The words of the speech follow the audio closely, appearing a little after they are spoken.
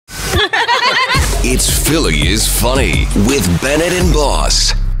It's Philly is Funny with Bennett and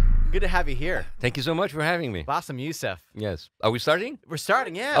Boss. Good to have you here. Thank you so much for having me. Bassem Youssef. Yes. Are we starting? We're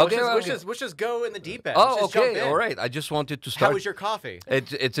starting, yeah. Okay, Let's just go in the deep end. Oh, Let's just jump okay. in. All right. I just wanted to start. How was your coffee?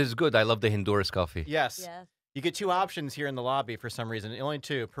 It is good. I love the Honduras coffee. Yes. You get two options here in the lobby for some reason. Only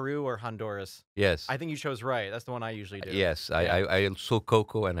two, Peru or Honduras. Yes. I think you chose right. That's the one I usually do. Yes. I saw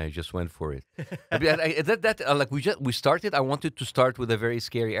cocoa and I just went for it. We started. I wanted to start with a very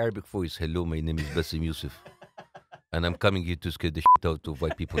scary Arabic voice. Hello, my name is Bassem Youssef. And I'm coming here to scare the shit out of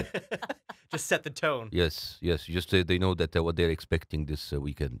white people. Just set the tone. Yes. Just they know that what they're expecting this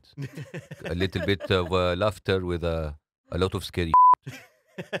weekend. A little bit of laughter with a lot of scary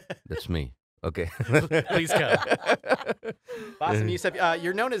That's me. Okay. Please come. Bassem Youssef,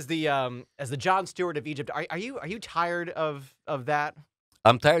 you're known as the Jon Stewart of Egypt. Are you tired of that?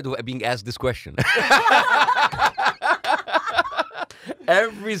 I'm tired of being asked this question.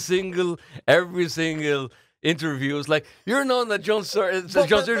 Every single interview is like, you're known as Jon Stewart.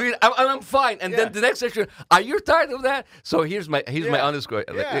 I'm fine. And then the next section, are you tired of that? So here's my honest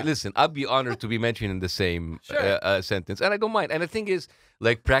question. Listen, I'd be honored to be mentioned in the same sentence, and I don't mind. And the thing is,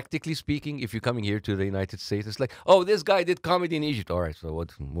 like, practically speaking, if you're coming here to the United States, it's like, oh, this guy did comedy in Egypt. All right, so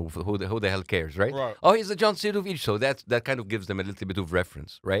what? Who the hell cares, right? Oh, he's the Jon Stewart of Egypt. So that kind of gives them a little bit of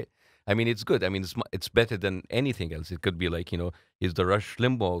reference, right? I mean, it's good. I mean, it's better than anything else. It could be like, he's the Rush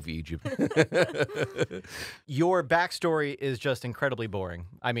Limbaugh of Egypt. Your backstory is just incredibly boring.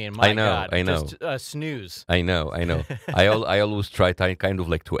 I mean, my God. I know. Just a snooze. I know. I always try kind of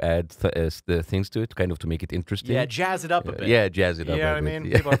like to add the things to it, kind of to make it interesting. Yeah, jazz it up a bit. Yeah, jazz it up a bit. You know what I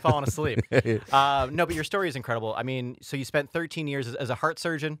mean? People are falling asleep. No, but your story is incredible. I mean, so you spent 13 years as a heart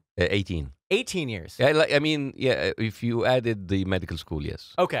surgeon? 18. 18 years. Yeah, if you added the medical school,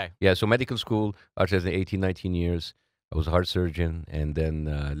 yes. Okay. Yeah, so medical school, after 18, 19 years, I was a heart surgeon and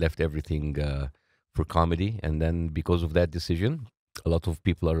then left everything for comedy. And then because of that decision, a lot of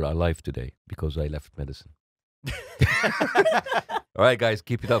people are alive today because I left medicine. All right, guys,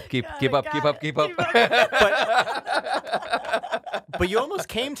 keep it up. Keep up. But you almost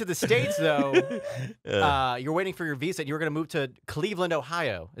came to the States, though. You're waiting for your visa. You were going to move to Cleveland,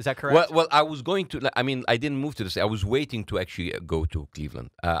 Ohio. Is that correct? Well, I was going to. I mean, I didn't move to the States. I was waiting to actually go to Cleveland.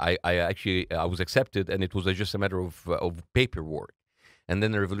 I was accepted, and it was just a matter of paperwork. And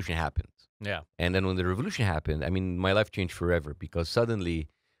then the revolution happened. Yeah. And then when the revolution happened, I mean, my life changed forever because suddenly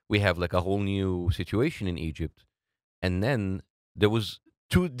we have like a whole new situation in Egypt, and then there was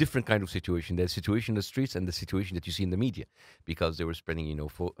two different kind of situation: the situation in the streets and the situation that you see in the media, because they were spreading,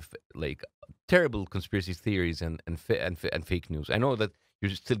 like terrible conspiracy theories and fake news. I know that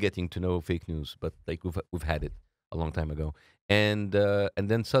you're still getting to know fake news, but like we've had it a long time ago, and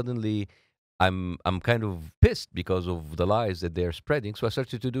then suddenly I'm kind of pissed because of the lies that they're spreading. So I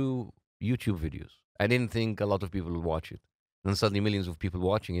started to do YouTube videos. I didn't think a lot of people would watch it, and suddenly millions of people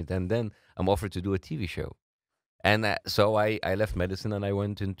watching it, and then I'm offered to do a TV show. And so I left medicine and I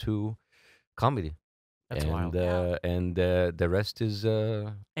went into comedy. That's wild. And the rest is...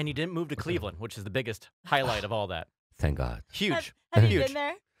 And you didn't move to Cleveland, which is the biggest highlight of all that. Thank God. Huge. Have you been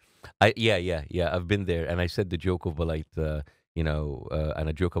there? Yeah. I've been there. And I said the joke of like, and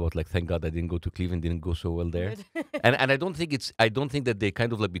a joke about like, thank God I didn't go to Cleveland, didn't go so well there. and I don't think that they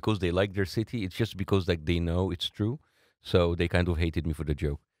kind of like, because they like their city, it's just because like they know it's true. So they kind of hated me for the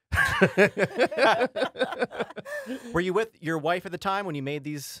joke. Were you with your wife at the time when you made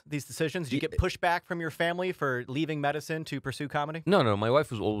these decisions? Did you get pushback from your family for leaving medicine to pursue comedy? No. My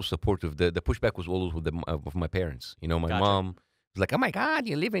wife was always supportive. The pushback was always with my parents. My mom was like, "Oh my God,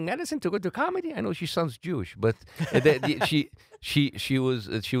 you're leaving medicine to go to comedy." I know she sounds Jewish, but she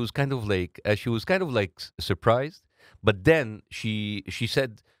was kind of like surprised. But then she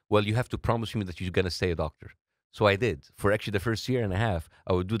said, "Well, you have to promise me that you're gonna stay a doctor." So I did. For actually the first year and a half,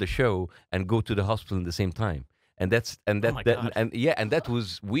 I would do the show and go to the hospital at the same time. And that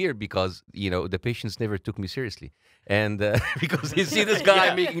was weird because the patients never took me seriously, and because you see this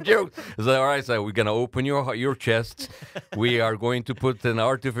guy making jokes. It's like, all right, so we're gonna open your chest. We are going to put an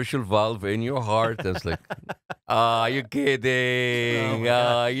artificial valve in your heart. And it's like, you're kidding.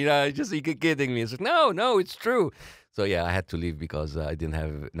 You're kidding me. It's like, no, it's true. So yeah, I had to leave because I didn't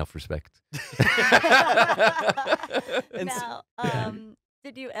have enough respect. Now,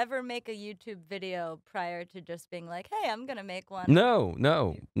 did you ever make a YouTube video prior to just being like, "Hey, I'm gonna make one"? No.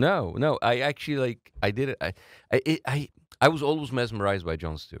 I actually I did it. I was always mesmerized by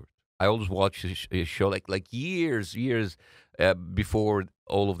Jon Stewart. I always watched his show like years before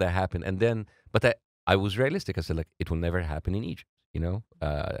all of that happened, and then I was realistic. I said like it will never happen in Egypt.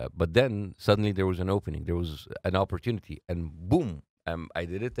 But then suddenly there was an opening, there was an opportunity, and boom, I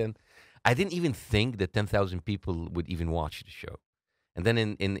did it, and I didn't even think that 10,000 people would even watch the show. And then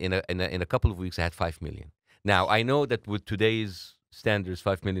in a couple of weeks, I had 5 million. Now I know that with today's standards,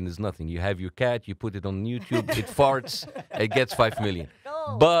 5 million is nothing. You have your cat, you put it on YouTube, it farts, it gets 5 million.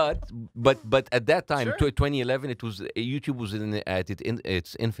 No. But at that time, Sure. 2011, it was YouTube was in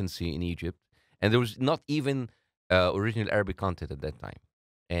its infancy in Egypt, and there was not even original Arabic content at that time,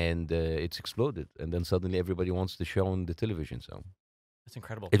 and it's exploded. And then suddenly everybody wants the show on the television. So That's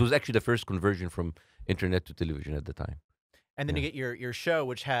incredible. it was actually the first conversion from internet to television at the time. And then Yeah. you get your show,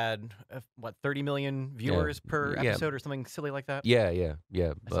 which had what 30 million viewers per Yeah. episode or something silly like that. Yeah.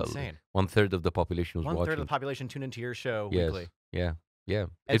 That's insane. 1/3 of the population was 1/3 watching. of the population tuned into your show Yes. weekly. Yeah. And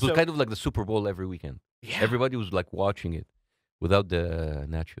It was so- kind of like the Super Bowl every weekend. Yeah. Everybody was like watching it without the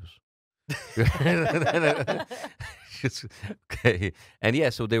nachos. Okay. And yeah,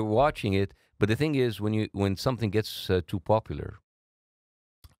 so they were watching it. But the thing is, when something gets too popular,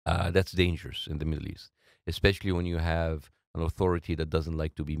 that's dangerous in the Middle East, especially when you have an authority that doesn't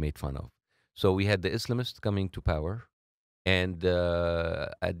like to be made fun of. So we had the Islamists coming to power, and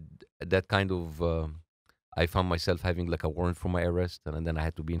at that kind of, I found myself having like a warrant for my arrest, and then I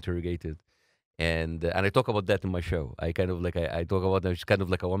had to be interrogated. And I talk about that in my show. I kind of like I talk about that. It's kind of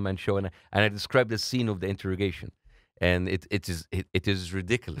like a one-man show, and I describe the scene of the interrogation, and it is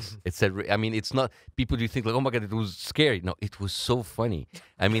ridiculous. I mean, it's not people. You think like, oh my god, it was scary. No, it was so funny.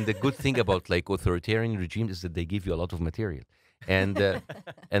 I mean, the good thing about like authoritarian regimes is that they give you a lot of material, and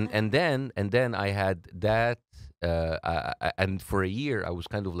and then I had that. And for a year, I was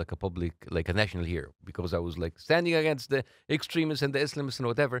kind of like a national hero, because I was like standing against the extremists and the Islamists and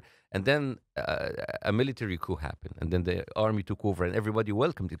whatever. And then a military coup happened, and then the army took over, and everybody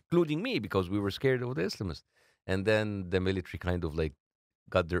welcomed it, including me, because we were scared of the Islamists. And then the military kind of like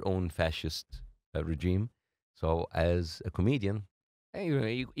got their own fascist regime. So as a comedian,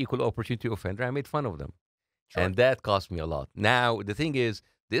 equal opportunity offender, I made fun of them. Sure. And that cost me a lot. Now, the thing is,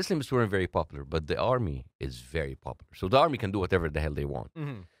 the Islamists weren't very popular, but the army is very popular. So the army can do whatever the hell they want.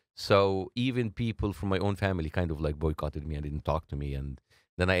 Mhm. So even people from my own family kind of like boycotted me and didn't talk to me. And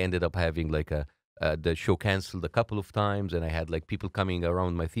then I ended up having like the show canceled a couple of times. And I had like people coming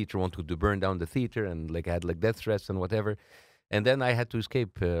around my theater wanting to burn down the theater. And like I had like death threats and whatever. And then I had to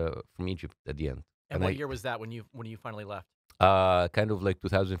escape from Egypt at the end. And what year was that when you finally left? Kind of like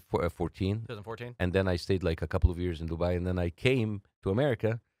 2014. 2014. And then I stayed like a couple of years in Dubai, and then I came to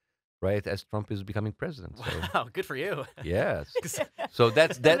America, right as Trump is becoming president. So, Wow, good for you. yes. So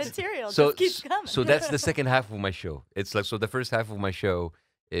that's The material so just keeps coming. so that's the second half of my show. It's like, so the first half of my show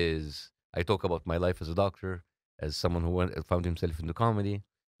is I talk about my life as a doctor, as someone who found himself into comedy,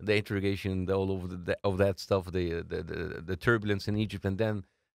 the interrogation, all of that stuff, the turbulence in Egypt, and then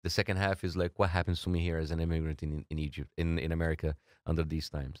the second half is like what happens to me here as an immigrant in Egypt, in America under these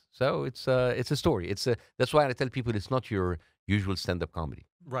times. So it's a story. That's why I tell people it's not your usual stand-up comedy.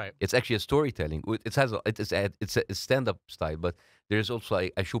 Right. It's actually a storytelling. It's a stand-up style, but there's also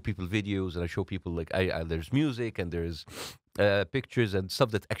I show people videos, and I show people like there's music, and there's pictures and stuff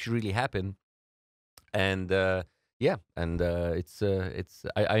that actually really happen. And I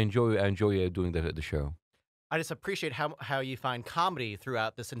enjoy doing the show. I just appreciate how you find comedy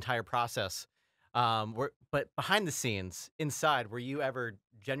throughout this entire process. But behind the scenes, inside, were you ever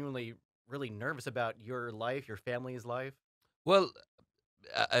genuinely really nervous about your life, your family's life? Well,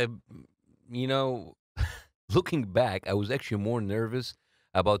 you know, looking back, I was actually more nervous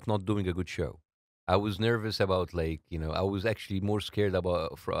about not doing a good show. I was nervous about I was actually more scared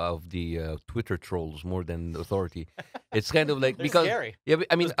of the Twitter trolls more than the authority. It's kind of like They're because scary. yeah,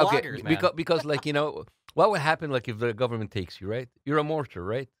 I mean, Those okay, bloggers, man. because like what would happen like if the government takes you, right? You're a martyr,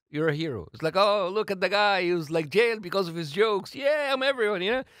 right? You're a hero. It's like, oh, look at the guy who's like jailed because of his jokes. Yeah, I'm everyone,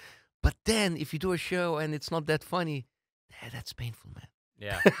 you know. But then if you do a show and it's not that funny, that's painful, man.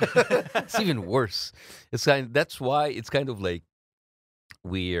 Yeah. It's even worse. That's why it's kind of like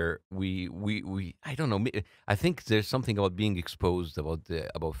we I don't know. I think there's something about being exposed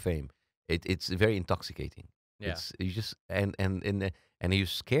about fame. It's very intoxicating. Yeah. It's you just and you're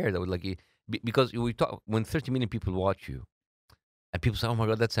scared. I would because we talk when 30 million people watch you, and people say, "Oh my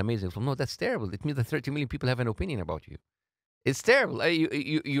God, that's amazing." Well, no, that's terrible. It means that 30 million people have an opinion about you. It's terrible.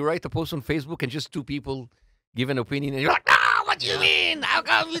 You write a post on Facebook and just two people give an opinion, and you're like, "No, what do you mean? How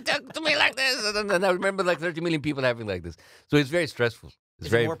come you talk to me like this?" And I remember like 30 million people having like this. So it's very stressful. It's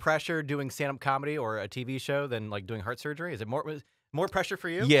Is very it more pressure doing stand-up comedy or a TV show than like doing heart surgery? Is it more pressure for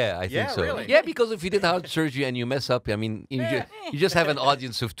you? Yeah, I think Yeah, so. really? Yeah, because if you did heart surgery and you mess up, I mean, you just have an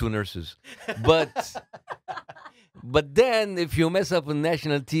audience of two nurses. But then if you mess up on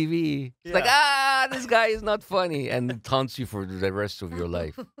national TV, it's like, Yeah. this guy is not funny, and it taunts you for the rest of your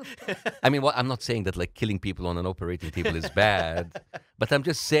life. I mean, I'm not saying that like killing people on an operating table is bad, but I'm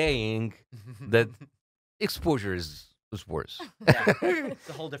just saying that exposure is worse. Yeah. It's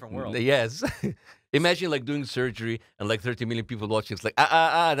a whole different world. Yes. Imagine like doing surgery and like 30 million people watching. It's like,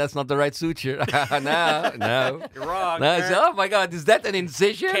 that's not the right suture. No. You're wrong. No, it's, oh my God, is that an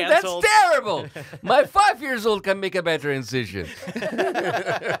incision? Canceled. That's terrible. My 5 years old can make a better incision.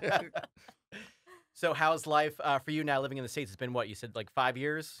 So how's life for you now living in the States? It's been what, you said like 5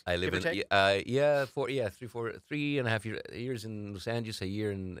 years? I live give or in, take? 3.5 years in Los Angeles, a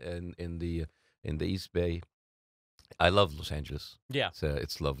year in the East Bay. I love Los Angeles. Yeah.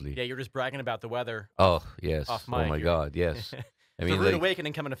 It's lovely. Yeah, you're just bragging about the weather. Oh, yes. Off Oh, mic my here. God, yes. I It's a rude like,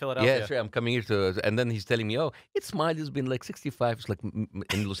 awakening coming to Philadelphia. yeah, sure. I'm coming here to, and then he's telling me, oh, it's mild. It's been like 65. It's like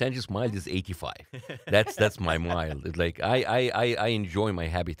in Los Angeles, mild is 85. That's my mild. It's like I enjoy my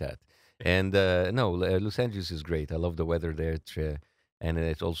habitat, and Los Angeles is great. I love the weather there, and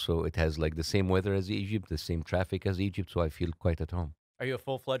it has like the same weather as Egypt, the same traffic as Egypt, so I feel quite at home. Are you a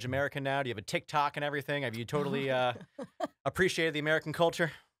full-fledged American now? Do you have a TikTok and everything? Have you totally appreciated the American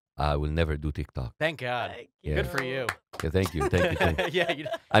culture? I will never do TikTok. Thank God. Thank Yeah. Good for you. Yeah, thank you.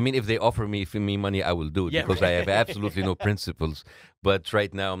 Yeah. I mean, if they offer me money, I will do it Yeah, because right. I have absolutely no principles. But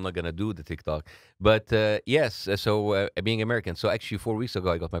right now, I'm not gonna do the TikTok. But yes, so being American. So actually, 4 weeks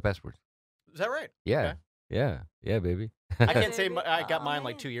ago, I got my passport. Is that right? Yeah, Okay. yeah, baby. I can't say Baby. I got Aw, mine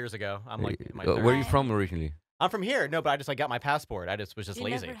like man. 2 years ago. I'm like in my Where are you 30s. from originally? I'm from here. No, but I just like got my passport. I just was just You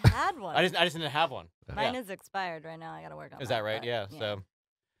lazy. never had one. I just didn't have one. Mine Yeah. is expired right now. I gotta work on Is that. that right? but, Yeah. So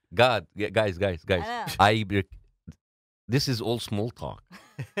God, guys, I know. this is all small talk.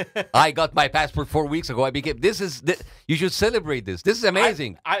 I got my passport 4 weeks ago. You should celebrate this. This is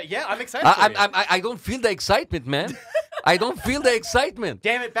amazing. I'm excited. For you. I don't feel the excitement, man. I don't feel the excitement.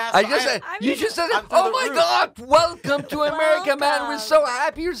 Damn it, Bass. You just said, I'm through oh the my roof. God, welcome to America, man. We're Welcome. so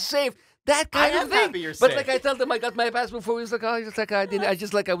happy you're safe. That kind I of am thing. happy you're But safe. like I told them I got my passport 4 weeks ago. I was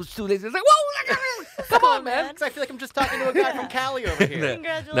too lazy. It's like, whoa, look at me. Come on, man. Because I feel like I'm just talking to a guy from Cali over here.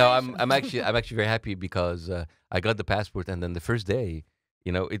 Congratulations. No, I'm actually very happy because I got the passport, and then the first day,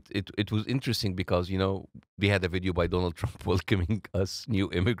 it was interesting because we had a video by Donald Trump welcoming us new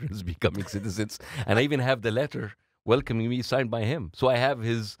immigrants becoming citizens, and I even have the letter welcoming me signed by him. So I have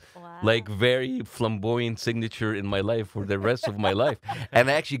his like Wow. very flamboyant signature in my life for the rest of my life. And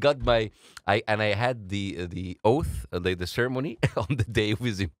I actually got I had the oath, the ceremony on the day of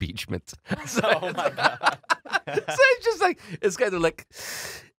his impeachment. So, Oh my God. so it's just like it's kind of like,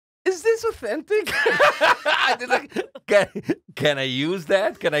 is this authentic? I did like, can I use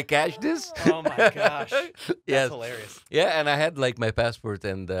that? Can I cash this? Oh my gosh. That's Yes. hilarious. Yeah, and I had like my passport,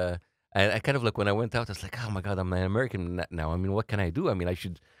 and I kind of like when I went out, I was like, oh my God, I'm an American now. I mean, what can I do? I mean,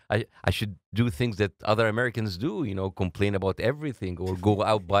 I should do things that other Americans do, complain about everything, or go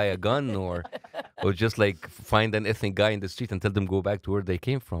out buy a gun, or just like find an ethnic guy in the street and tell them go back to where they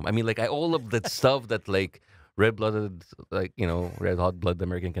came from. I mean, like all of that stuff that like red-blooded, like red hot blood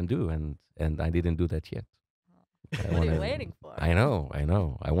American can do, and I didn't do that yet. What are you waiting for? I know.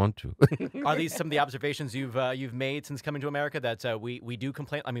 I want to. Are these some of the observations you've made since coming to America? That we do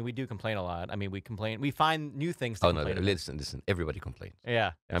complain. I mean, we do complain a lot. I mean, we complain. We find new things to Oh no! complain about. Listen. Everybody complains.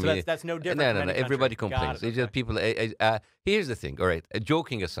 Yeah. I so mean, that's no different. No, from no. any country. Everybody Got complains. it, It's just okay. people. Here's the thing. All right.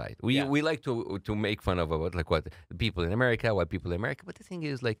 Joking aside, we Yeah. we like to make fun of what people in America, white people in America. But the thing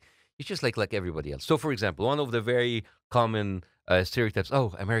is, like, it's just like everybody else. So, for example, one of the very common stereotypes: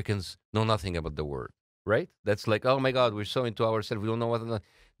 oh, Americans know nothing about the world. Right? That's like, oh my God, we're so into ourselves. We don't know what.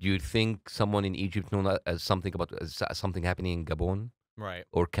 Do you think someone in Egypt knows something about something happening in Gabon Right.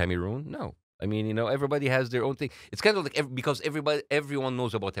 or Cameroon? No. I mean, everybody has their own thing. It's kind of like because everyone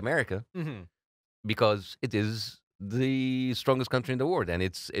knows about America Mm-hmm. because it is the strongest country in the world, and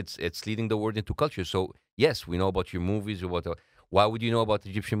it's leading the world into culture. So yes, we know about your movies. Why would you know about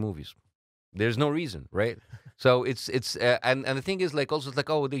Egyptian movies? There's no reason, right? So it's and the thing is like also it's like,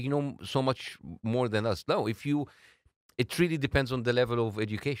 oh, you know so much more than us. No, it really depends on the level of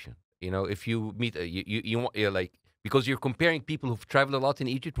education. If you meet you're like, because you're comparing people who've traveled a lot in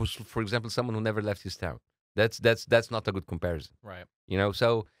Egypt with, for example, someone who never left his town. That's not a good comparison. Right.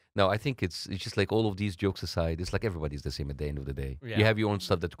 So no, I think it's just like all of these jokes aside, it's like everybody's the same at the end of the day. Yeah. You have your own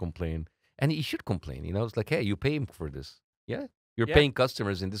stuff that complain, and you should complain. It's like, hey, you pay him for this. Yeah. You're Yeah. paying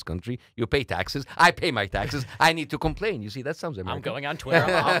customers in this country. You pay taxes. I pay my taxes. I need to complain. You see, that sounds American. I'm going on Twitter.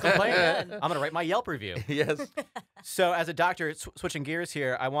 I'll complain. I'm going to write my Yelp review. Yes. So, as a doctor, switching gears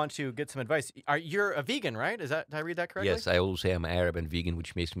here, I want to get some advice. You're a vegan, right? Did I read that correctly? Yes, I always say I'm Arab and vegan,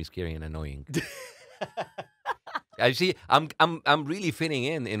 which makes me scary and annoying. I see. I'm really fitting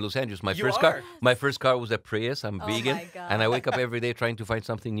in Los Angeles. My You first are. car, my first car was a Prius. I'm Oh vegan, my God. and I wake up every day trying to find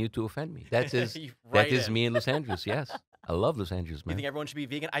something new to offend me. That is You that right is in. me in Los Angeles. Yes, I love Los Angeles, You man. think everyone should be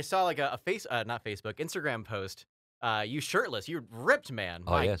vegan? I saw like a not Facebook, Instagram post. You shirtless. You're ripped, man.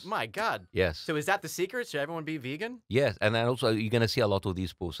 Oh, my, yes. My God. Yes. So is that the secret? Should everyone be vegan? Yes, and then also you're gonna see a lot of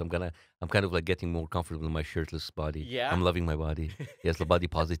these posts. I'm kind of like getting more comfortable in my shirtless body. Yeah? I'm loving my body. Yes, the body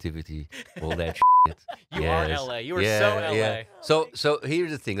positivity, all that shit. You Yes. are LA. You are Yeah, so LA. yeah. So here's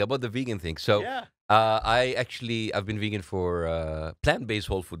the thing about the vegan thing. So Yeah. I've been vegan for plant-based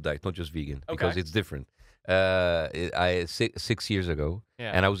whole food diet, not just vegan, because Okay. it's different. 6 years ago,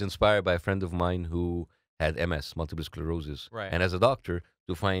 Yeah. and I was inspired by a friend of mine who had MS, multiple sclerosis, Right. and as a doctor,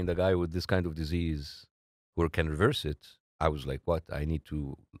 to find a guy with this kind of disease who can reverse it, I was like, what? I need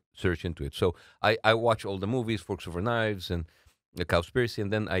to search into it. So I watch all the movies, Forks Over Knives, and the Cowspiracy,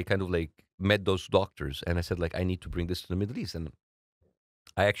 and then I kind of like met those doctors, and I said like, I need to bring this to the Middle East, and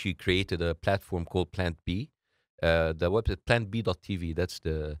I actually created a platform called Plant B. The website plantb.tv. That's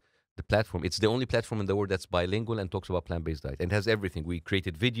the platform. It's the only platform in the world that's bilingual and talks about plant-based diet. And it has everything. We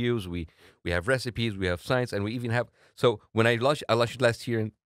created videos. We have recipes. We have science, and we even have. So when I launched it last year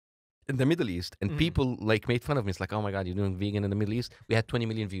in the Middle East, and people like made fun of me. It's like, oh my God, you're doing vegan in the Middle East. We had 20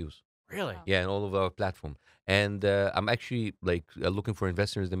 million views. Really? Wow. Yeah, in all of our platform. And I'm actually like looking for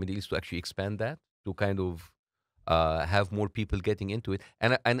investors in the Middle East to actually expand that to kind of have more people getting into it.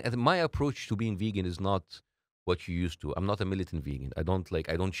 And my approach to being vegan is not what you used to. I'm not a militant vegan. I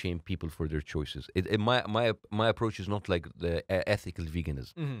don't shame people for their choices. My approach is not like the ethical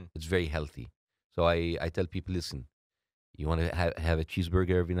veganism. Mm-hmm. It's very healthy. So I tell people, listen, you want to have a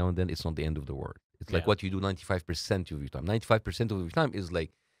cheeseburger every now and then. It's not the end of the world. It's like Yeah. what you do 95% of your time. 95% of your time is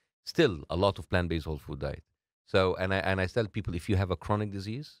like still a lot of plant-based whole food diet. So and I tell people, if you have a chronic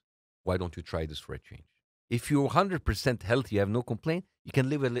disease, why don't you try this for a change? If you're 100% healthy, you have no complaint, you can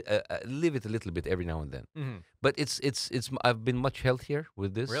live it a little bit every now and then. Mm-hmm. But it's I've been much healthier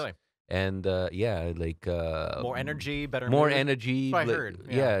with this. Really? And yeah, like More energy, better more mood? energy. That's what I like- heard,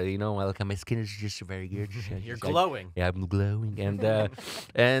 Yeah, yeah. you know, like my skin is just very good. You're Just like- glowing. yeah, I'm glowing,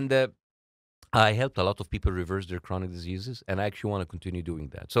 and I helped a lot of people reverse their chronic diseases, and I actually want to continue doing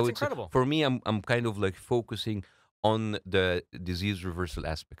that. So That's it's incredible. for me. I'm kind of like focusing on the disease reversal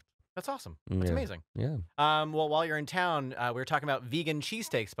aspect. That's awesome. That's Yeah. amazing. Yeah, Well, while you're in town, we were talking about vegan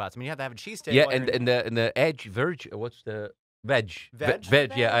cheesesteak spots. I mean, you have to have a cheesesteak. yeah, while you're and the edge what's the veg? Veg?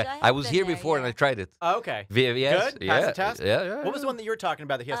 Veg. Yeah, Veg, I have was been here there, before and I yeah. tried it. Oh, okay. Yes, Good? yeah, Pass the test? yeah. What was the one that you were talking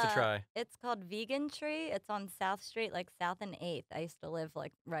about that he has to try? It's called Vegan Tree. It's on South Street, like South and 8th. I used to live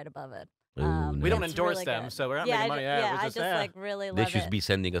like right above it. Ooh, We don't it's endorse really them, good. so we're not yeah, making money. Yeah, we're I just, just like really They love should it. be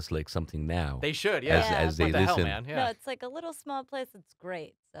sending us like something now. They should, yeah. as they What the hell, listen. man? No, Yeah. it's like a little small place. It's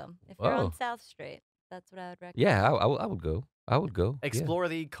great. So if you're Oh. on South Street, that's what I would recommend. Yeah, I would go. I would go. yeah. Explore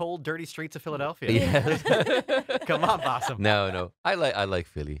the cold, dirty streets of Philadelphia. Yeah. Come on, Bassem. No. I like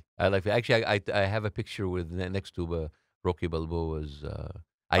Philly. I like Philly. Actually, I have a picture with next to Rocky Balboa's.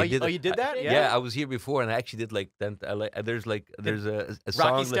 You did that? Yeah. I was here before, and I actually did like then. There's a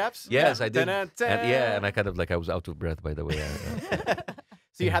song. Rocky like- Steps? Yes, Yeah. I did. Dun-dun-dun. And I kind of like I was out of breath by the way.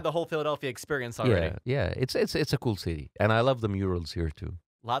 So you had the whole Philadelphia experience already. yeah. It's a cool city, and I love the murals here too.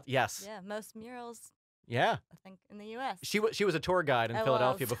 Yes. Yeah, most murals, Yeah. I think, in the U.S. She was a tour guide in I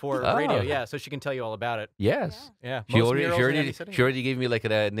Philadelphia was. before Oh. radio. Yeah, so she can tell you all about it. Yes. Yeah. She Most already, murals she, in already, any city. she already gave me like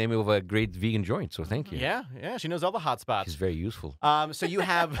a name of a great vegan joint, so thank you. Yeah. She knows all the hot She's spots. very useful. So you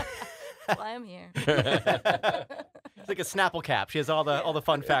have That's why I'm here. it's like a Snapple cap. She has all the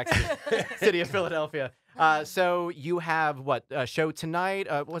fun facts. of the city of Philadelphia. So you have what a show tonight?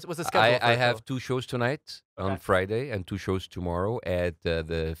 What's the schedule? I for have 2 shows tonight on Okay. Friday and 2 shows tomorrow at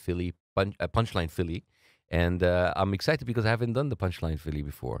the Philly Punchline Philly, and I'm excited because I haven't done the Punchline Philly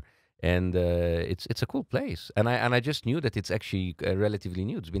before, and it's a cool place, and I just knew that it's actually relatively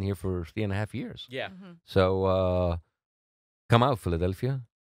new. It's been here for 3.5 years. Yeah. Mhm. So come out, Philadelphia.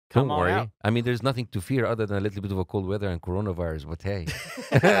 Come Don't on worry. out. I mean, there's nothing to fear other than a little bit of a cold weather and coronavirus. But hey,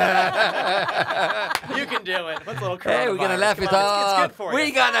 You can do it. What's a little hey, we're gonna coronavirus? laugh Come it on, off. It's good for you.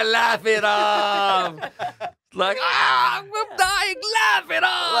 We're gonna laugh it off. Like, I'm dying. Laugh it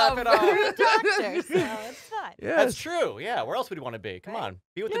off. Laugh it off. You're a doctor, so it's fine. That's Yes. true. Yeah. Where else would you want to be? Come Right. on.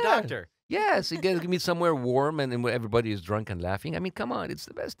 Be with the Yeah. doctor. Yes, you get me somewhere warm and where everybody is drunk and laughing. I mean, come on, it's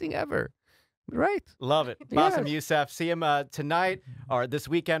the best thing ever, right? Love it. Yes. Bassem Youssef. See him tonight or this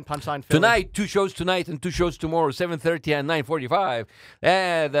weekend. Punchline Philly. Tonight, 2 shows tonight and 2 shows tomorrow, 7:30 and 9:45,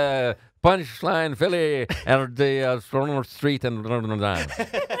 at Punchline Philly and the Stornor Street and You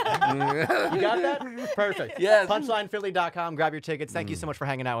got that? Perfect. Yes. Punchlinefilly.com. Grab your tickets. Thank you so much for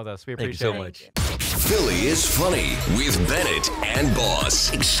hanging out with us. We Thank you appreciate so it. much. Philly is Funny with Bennett and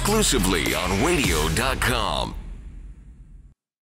Boss, exclusively on radio.com.